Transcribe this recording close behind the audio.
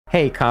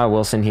Hey,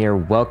 KyleWillson here.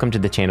 Welcome to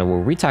the channel where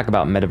we talk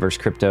about metaverse,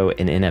 crypto,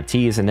 and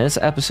NFTs. In this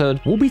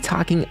episode, we'll be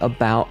talking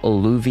about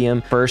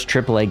Illuvium, first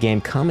AAA game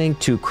coming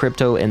to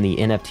crypto and the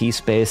NFT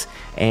space.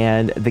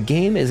 And the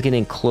game is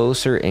getting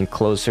closer and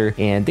closer,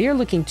 and they are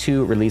looking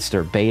to release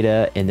their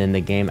beta and then the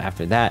game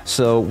after that.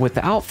 So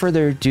without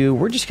further ado,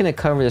 we're just going to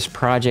cover this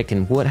project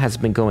and what has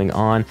been going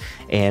on.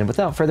 And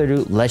without further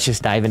ado, let's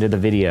just dive into the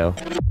video.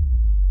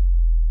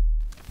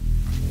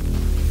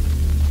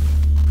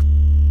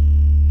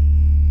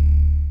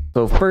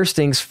 So first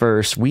things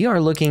first, we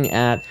are looking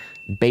at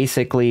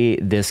basically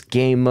this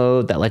game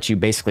mode that lets you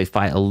basically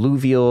fight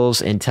alluvials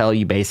until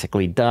you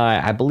basically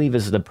die, I believe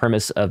is the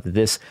premise of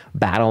this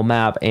battle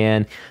map.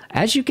 And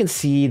as you can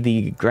see,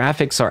 the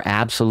graphics are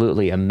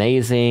absolutely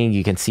amazing.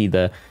 You can see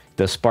the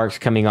sparks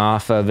coming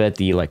off of it,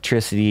 the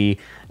electricity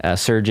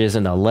surges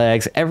in the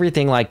legs,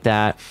 everything like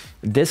that.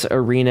 This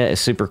arena is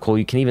super cool.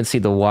 You can even see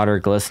the water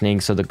glistening.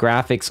 So the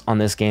graphics on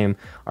this game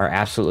are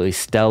absolutely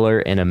stellar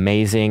and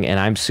amazing, and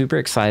I'm super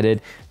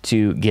excited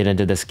to get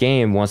into this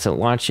game once it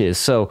launches.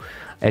 So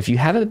if you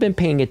haven't been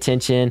paying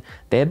attention,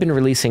 they have been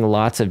releasing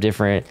lots of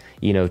different,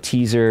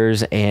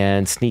 teasers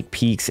and sneak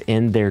peeks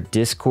in their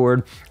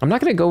Discord. I'm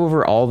not going to go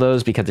over all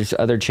those because there's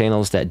other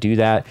channels that do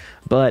that,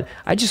 but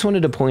I just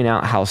wanted to point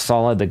out how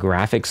solid the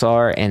graphics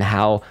are and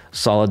how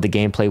solid the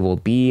gameplay will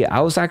be. I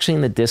was actually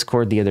in the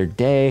Discord the other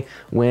day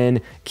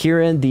when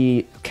Kieran,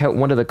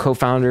 one of the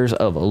co-founders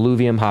of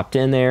Illuvium, hopped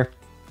in there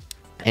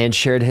and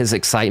shared his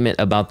excitement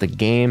about the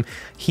game.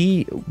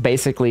 He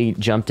basically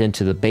jumped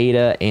into the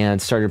beta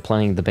and started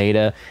playing the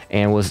beta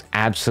and was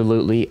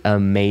absolutely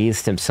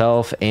amazed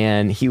himself.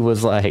 And he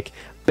was like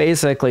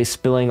basically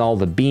spilling all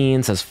the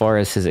beans as far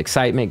as his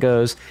excitement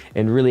goes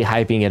and really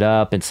hyping it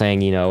up and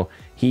saying,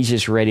 he's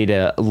just ready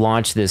to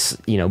launch this,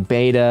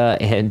 beta,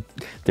 and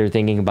they're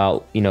thinking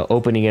about,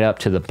 opening it up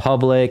to the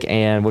public,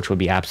 and which would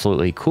be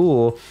absolutely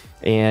cool.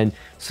 And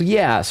so,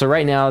 yeah, so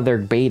right now their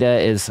beta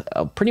is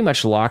pretty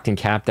much locked and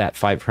capped at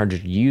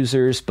 500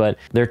 users, but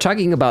they're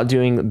talking about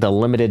doing the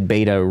limited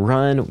beta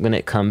run when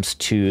it comes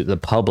to the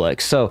public.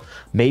 So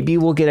maybe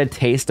we'll get a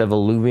taste of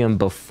Illuvium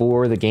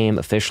before the game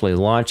officially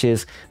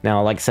launches.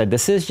 Now, like I said,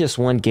 this is just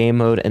one game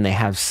mode and they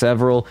have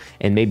several,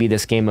 and maybe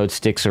this game mode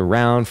sticks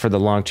around for the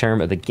long term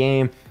of the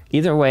game.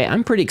 Either way,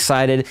 I'm pretty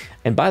excited.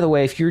 And by the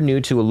way, if you're new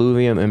to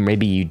Illuvium and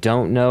maybe you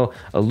don't know,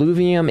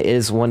 Illuvium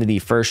is one of the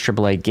first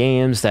AAA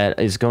games that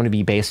is going to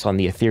be based on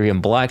the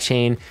Ethereum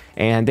blockchain.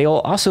 And they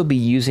will also be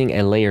using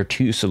a layer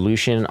 2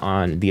 solution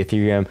on the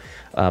Ethereum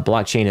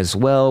blockchain as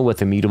well,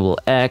 with Immutable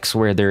X,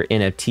 where their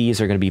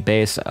NFTs are going to be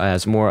based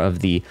as more of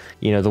the,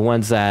 the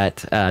ones that,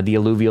 the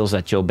alluvials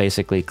that you'll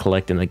basically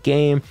collect in the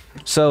game.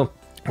 So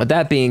with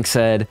that being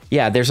said,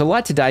 yeah, there's a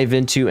lot to dive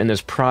into in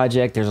this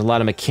project. There's a lot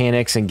of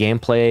mechanics and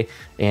gameplay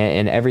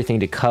and everything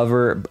to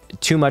cover.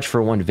 Too much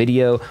for one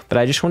video, but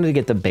I just wanted to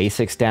get the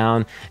basics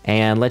down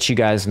and let you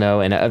guys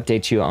know and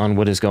update you on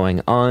what is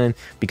going on,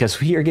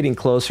 because we are getting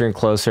closer and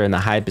closer and the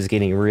hype is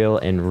getting real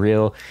and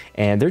real.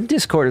 And their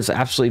Discord has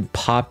absolutely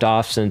popped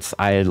off since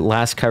I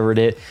last covered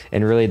it,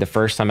 and really the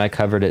first time I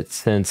covered it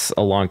since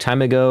a long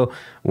time ago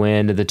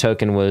when the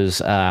token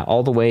was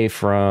all the way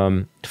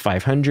from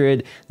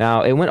 500.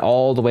 Now it went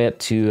all the way up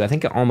to, I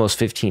think, almost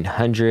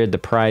 1500 the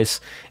price,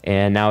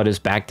 and now it is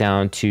back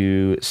down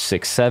to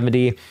 670.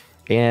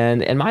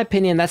 And in my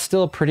opinion, that's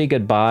still a pretty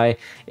good buy.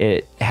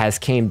 It has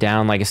came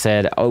down, like I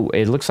said,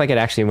 it looks like it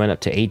actually went up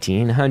to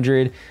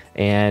 1800,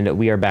 and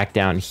we are back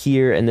down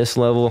here in this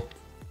level.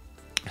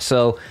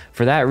 So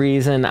for that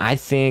reason, I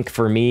think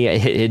for me,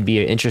 it'd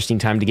be an interesting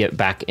time to get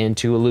back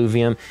into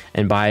Illuvium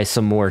and buy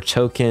some more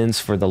tokens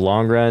for the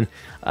long run.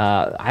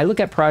 I look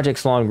at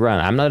projects long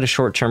run. I'm not a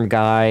short-term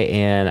guy,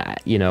 and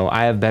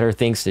I have better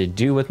things to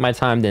do with my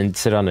time than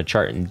sit on a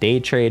chart and day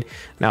trade.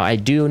 Now, I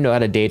do know how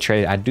to day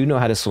trade. I do know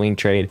how to swing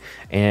trade,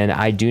 and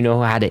I do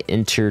know how to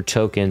enter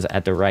tokens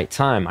at the right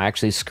time. I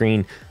actually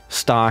screen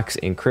stocks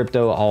in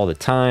crypto all the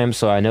time,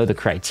 so I know the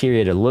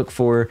criteria to look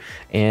for.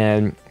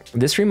 And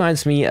this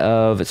reminds me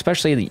of,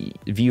 especially the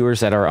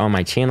viewers that are on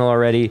my channel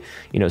already,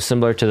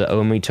 similar to the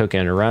OMI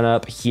token run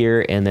up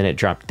here, and then it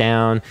dropped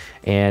down.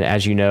 And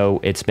as you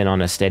know, it's been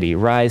on a steady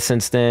rise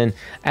since then.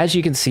 As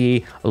you can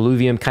see,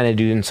 Illuvium kind of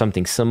doing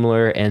something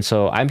similar. And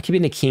so I'm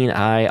keeping a keen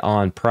eye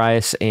on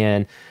price,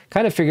 and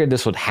kind of figured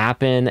this would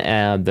happen.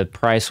 The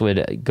price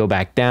would go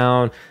back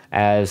down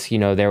as,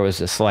 there was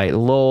a slight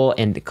lull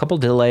and a couple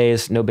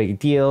delays, no big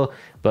deal.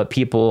 But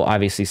people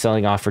obviously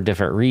selling off for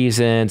different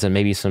reasons, and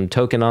maybe some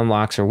token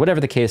unlocks or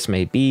whatever the case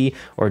may be,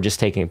 or just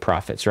taking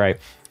profits, right?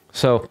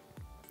 So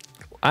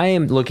I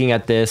am looking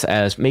at this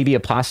as maybe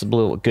a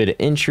possible good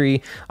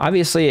entry.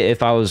 Obviously,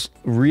 if I was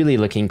really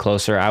looking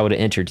closer, I would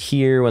have entered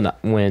here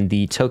when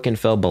the token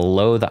fell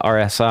below the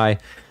RSI.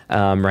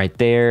 Right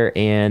there,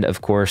 and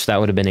of course that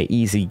would have been an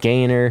easy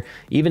gainer.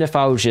 Even if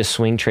I was just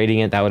swing trading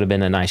it, that would have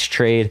been a nice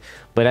trade.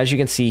 But as you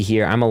can see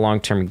here, I'm a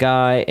long-term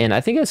guy, and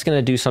I think it's going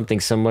to do something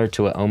similar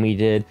to what OMI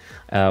did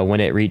when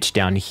it reached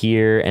down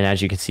here. And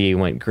as you can see, it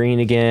went green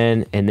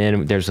again, and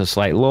then there's a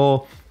slight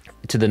lull.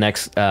 to the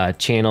next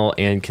channel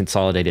and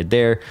consolidated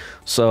there.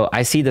 So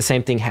I see the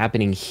same thing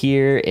happening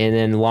here. And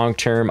then long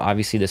term,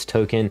 obviously this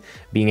token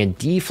being a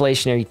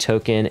deflationary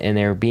token and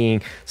there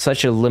being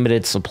such a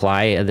limited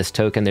supply of this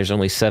token, there's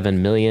only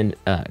 7 million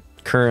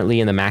currently,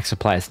 and the max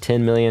supply is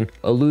 10 million.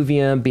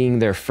 Illuvium being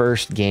their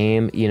first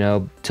game, you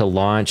know, to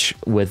launch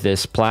with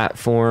this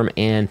platform,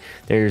 and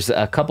there's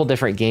a couple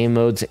different game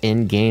modes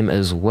in game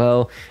as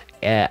well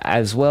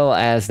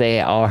as they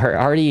are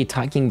already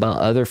talking about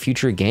other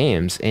future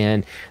games,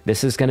 and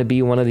this is going to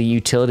be one of the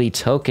utility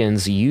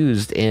tokens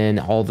used in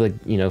all the,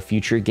 you know,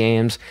 future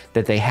games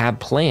that they have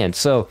planned.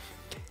 So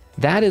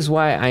that is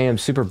why I am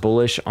super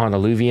bullish on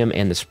Illuvium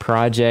and this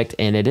project,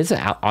 and it is an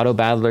auto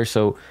battler,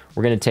 so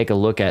we're going to take a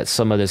look at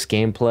some of this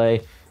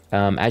gameplay.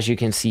 As you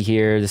can see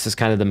here, this is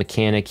kind of the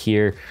mechanic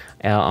here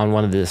on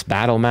one of this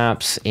battle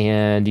maps,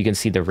 and you can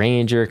see the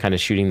ranger kind of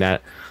shooting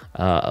that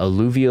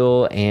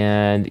alluvial,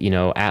 and, you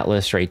know,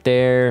 Atlas right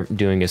there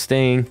doing his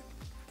thing,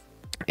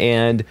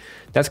 and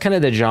that's kind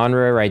of the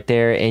genre right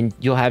there. And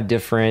you'll have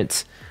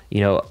different,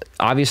 you know,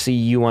 obviously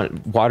you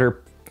want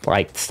water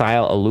like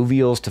style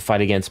alluvials to fight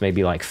against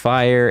maybe like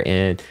fire,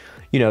 and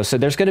you know, so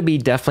there's going to be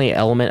definitely an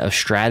element of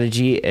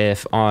strategy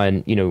if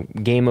on, you know,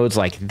 game modes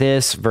like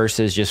this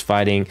versus just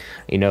fighting,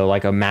 you know,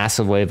 like a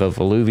massive wave of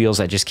alluvials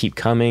that just keep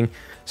coming.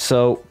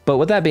 So, but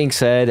with that being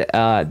said,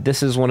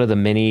 this is one of the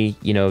many,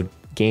 you know,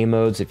 game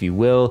modes, if you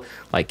will.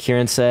 Like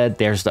Kieran said,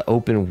 there's the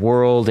open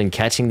world and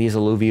catching these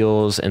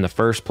alluvials in the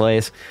first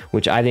place,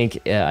 which I think,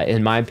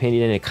 in my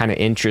opinion, it kind of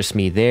interests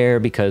me there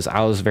because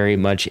I was very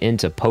much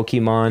into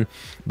Pokemon.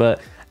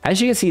 But as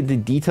you can see, the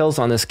details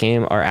on this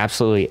game are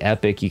absolutely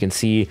epic. You can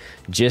see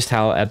just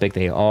how epic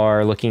they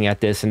are looking at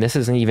this, and this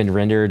isn't even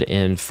rendered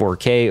in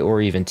 4K or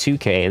even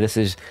 2K. This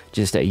is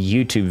just a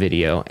YouTube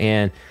video,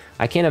 and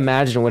I can't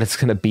imagine what it's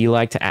going to be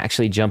like to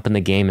actually jump in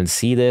the game and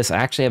see this. I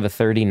actually have a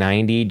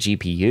 3090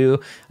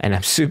 GPU, and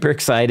I'm super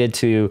excited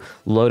to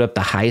load up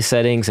the high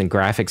settings and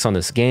graphics on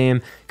this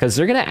game because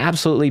they're going to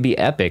absolutely be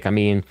epic. I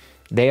mean,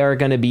 they are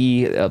going to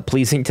be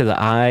pleasing to the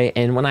eye.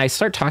 And when I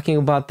start talking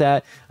about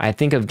that, I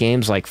think of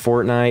games like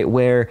Fortnite,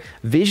 where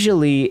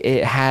visually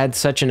it had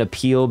such an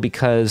appeal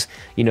because,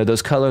 you know,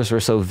 those colors were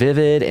so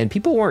vivid and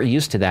people weren't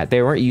used to that.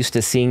 They weren't used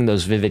to seeing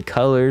those vivid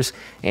colors.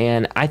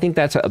 And I think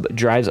that's what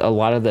drives a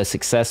lot of the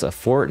success of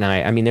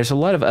Fortnite. I mean, there's a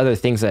lot of other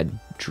things that,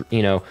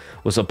 you know,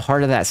 was a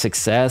part of that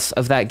success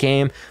of that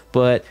game.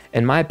 But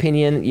in my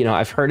opinion, you know,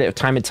 I've heard it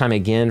time and time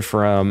again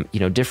from, you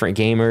know, different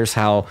gamers,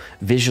 how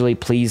visually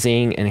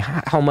pleasing and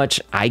how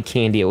much eye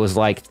candy it was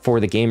like for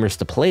the gamers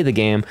to play the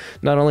game.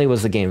 Not only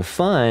was the game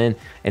fun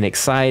and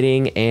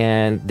exciting,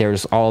 and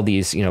there's all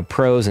these, you know,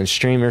 pros and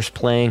streamers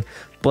playing,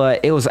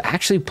 but it was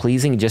actually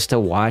pleasing just to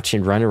watch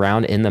and run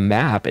around in the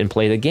map and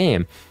play the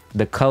game.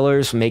 The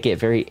colors make it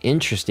very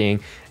interesting,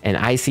 and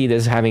I see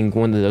this having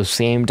one of those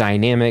same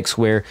dynamics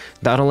where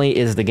not only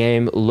is the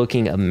game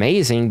looking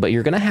amazing, but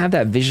you're going to have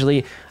that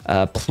visually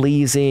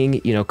pleasing,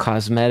 you know,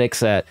 cosmetics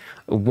that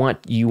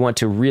you want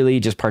to really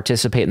just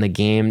participate in the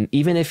game.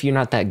 Even if you're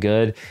not that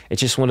good,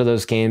 it's just one of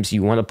those games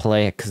you want to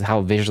play because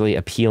how visually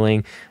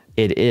appealing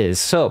it is.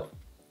 So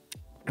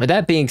with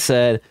that being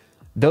said,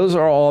 those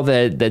are all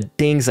the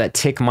things that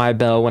tick my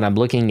bell when I'm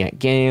looking at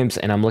games,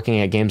 and I'm looking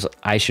at games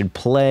I should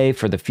play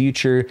for the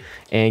future,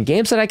 and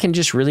games that I can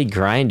just really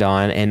grind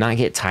on and not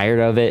get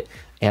tired of it,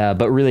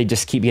 but really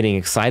just keep getting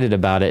excited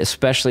about it,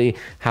 especially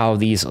how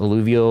these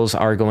alluvials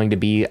are going to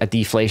be a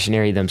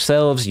deflationary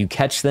themselves. You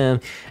catch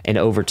them, and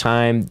over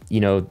time, you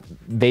know,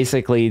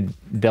 basically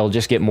they'll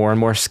just get more and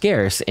more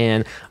scarce.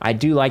 And I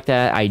do like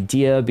that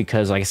idea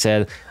because, like I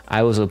said,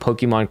 I was a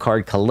Pokemon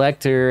card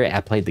collector. I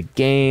played the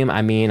game.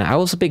 I mean, I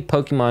was a big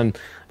Pokemon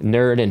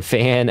nerd and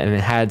fan, and it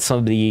had some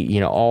of the,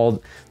 you know,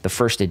 all the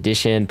first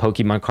edition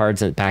Pokemon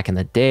cards back in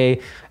the day,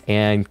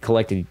 and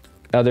collected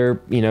other,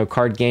 you know,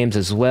 card games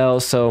as well.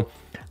 So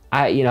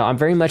I'm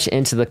very much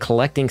into the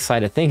collecting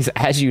side of things,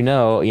 as you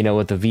know,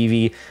 with the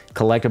VeVe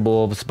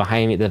collectibles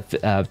behind me,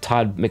 the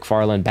Todd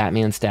McFarlane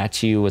Batman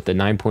statue with the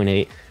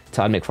 9.8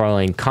 Todd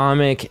McFarlane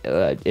comic,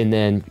 and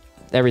then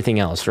everything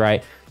else,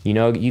 right?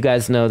 You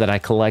guys know that I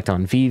collect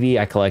on VeVe,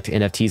 I collect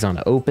NFTs on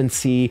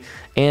OpenSea,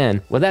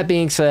 and with that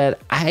being said,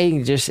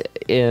 I just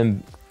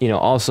am,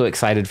 also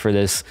excited for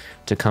this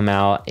to come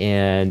out,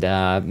 and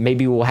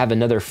maybe we'll have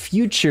another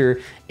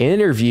future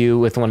interview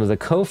with one of the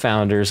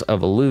co-founders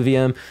of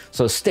Illuvium.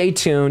 So stay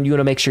tuned. You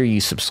want to make sure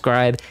you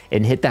subscribe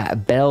and hit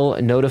that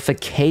bell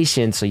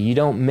notification so you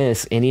don't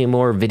miss any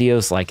more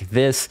videos like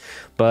this.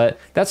 But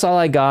that's all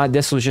I got.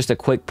 This was just a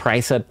quick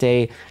price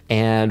update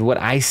and what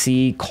I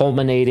see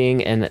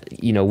culminating, and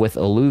with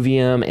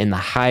Illuvium and the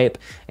hype,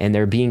 and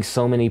there being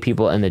so many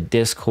people in the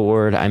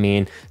Discord. I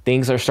mean,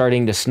 things are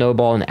starting to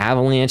snowball and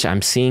avalanche.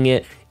 I'm seeing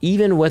it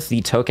even with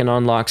the token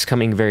unlocks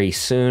coming very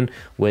soon,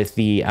 with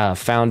the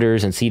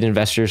founders and seed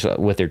investors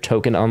with their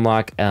token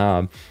unlock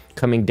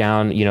coming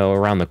down, you know,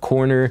 around the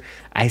corner,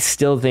 I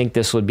still think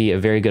this would be a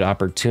very good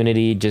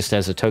opportunity, just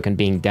as a token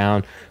being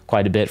down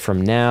quite a bit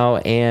from now.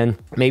 And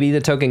maybe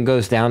the token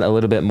goes down a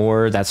little bit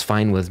more. That's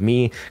fine with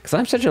me, because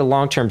I'm such a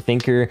long-term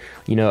thinker.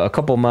 You know, a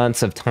couple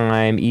months of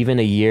time, even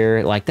a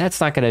year, like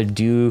that's not going to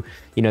do,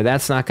 you know,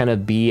 that's not going to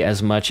be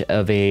as much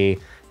of a,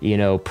 you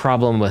know,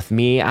 problem with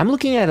me. I'm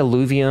looking at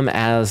Illuvium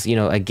as, you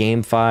know, a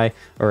GameFi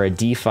or a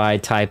DeFi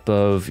type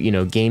of, you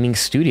know, gaming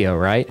studio,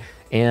 right?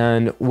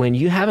 And when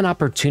you have an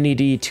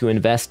opportunity to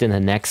invest in the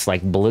next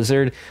like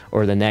Blizzard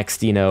or the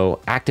next, you know,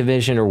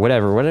 Activision or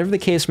whatever the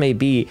case may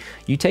be,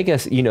 you take a,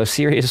 you know,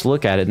 serious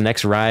look at it, the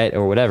next Riot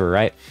or whatever,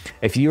 right?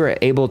 If you are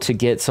able to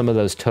get some of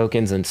those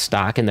tokens in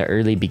stock in the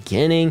early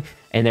beginning,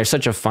 and there's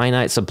such a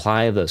finite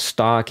supply of the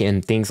stock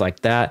and things like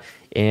that,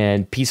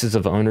 and pieces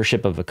of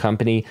ownership of a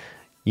company,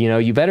 you know,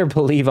 you better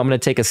believe I'm going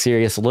to take a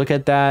serious look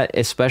at that,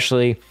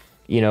 especially,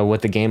 you know,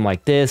 with a game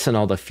like this and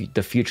all the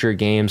future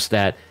games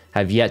that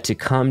have yet to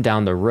come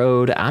down the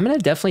road. I'm going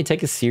to definitely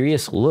take a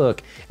serious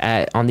look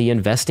at on the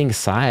investing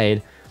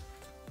side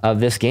of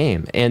this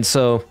game. And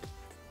so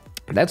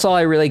that's all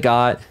I really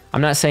got.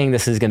 I'm not saying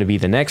this is going to be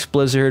the next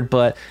Blizzard,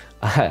 but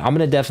I'm going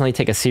to definitely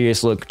take a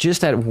serious look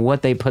just at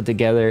what they put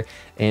together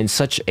in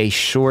such a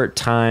short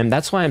time.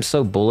 That's why I'm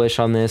so bullish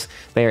on this.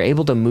 They are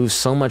able to move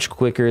so much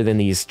quicker than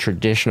these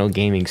traditional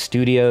gaming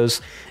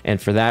studios.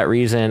 And for that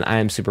reason, I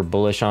am super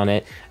bullish on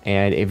it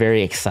and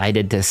very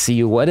excited to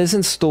see what is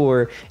in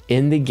store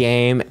in the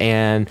game.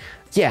 And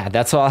yeah,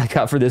 that's all I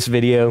got for this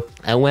video.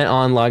 I went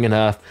on long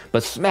enough,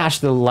 but smash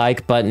the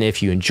like button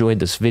if you enjoyed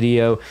this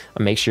video.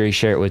 Make sure you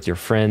share it with your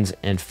friends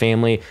and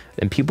family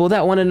and people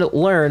that want to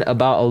learn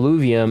about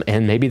Illuvium,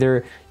 and maybe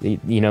they're,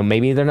 you know,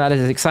 maybe they're not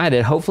as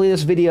excited. Hopefully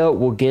this video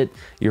will get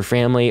your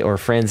family or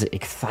friends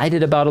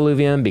excited about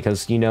Illuvium,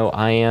 because, you know,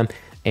 I am.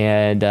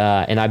 And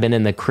I've been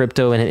in the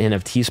crypto and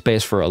NFT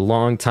space for a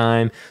long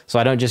time. So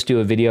I don't just do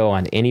a video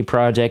on any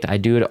project. I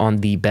do it on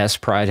the best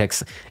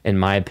projects, in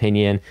my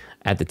opinion,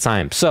 at the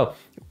time. So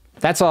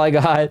that's all I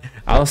got.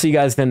 I'll see you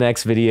guys in the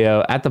next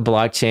video at the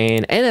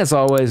blockchain. And as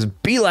always,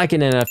 be like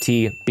an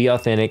NFT, be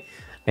authentic,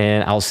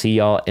 and I'll see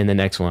y'all in the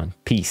next one.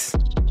 Peace.